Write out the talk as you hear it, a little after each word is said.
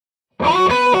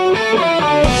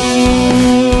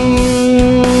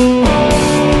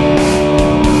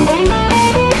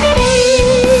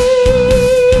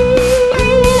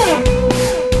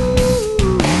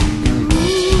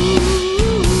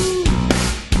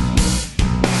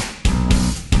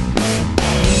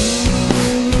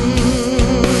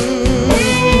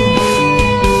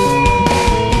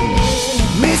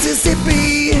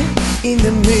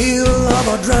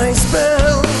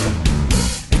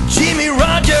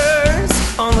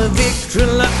victory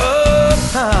up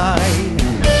high.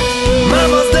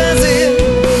 Mama's dancing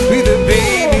with a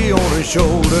baby on her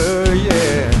shoulder,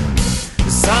 yeah.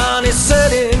 The sun is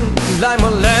setting like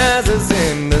molasses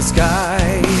in the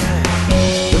sky.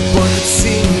 The boy could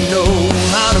sing, know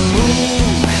how to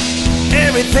move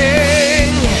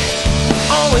everything,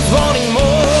 always wanting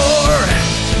more.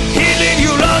 He'd leave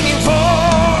you longing for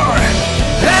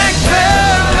black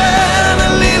velvet and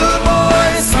a little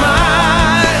boy's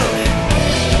smile.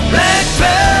 Black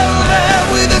velvet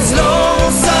with its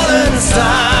long southern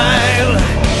style.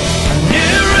 A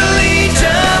new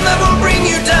religion that will bring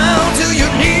you down to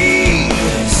your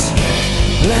knees.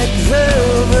 Black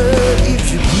velvet,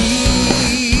 if you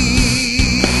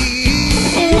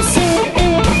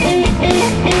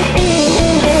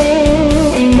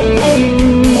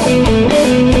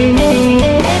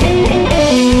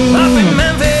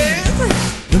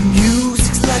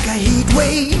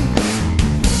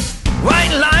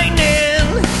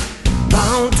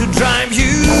drive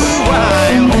you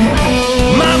wild.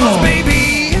 Mama's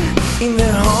baby in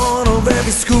the heart of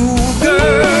every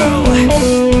schoolgirl.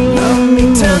 Love me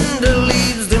tender,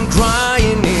 leaves them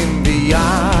crying in the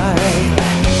eye.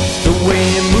 The way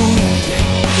you moved,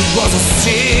 it was a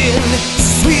sin,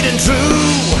 sweet and true,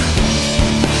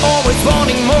 always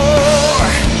wanting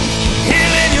more.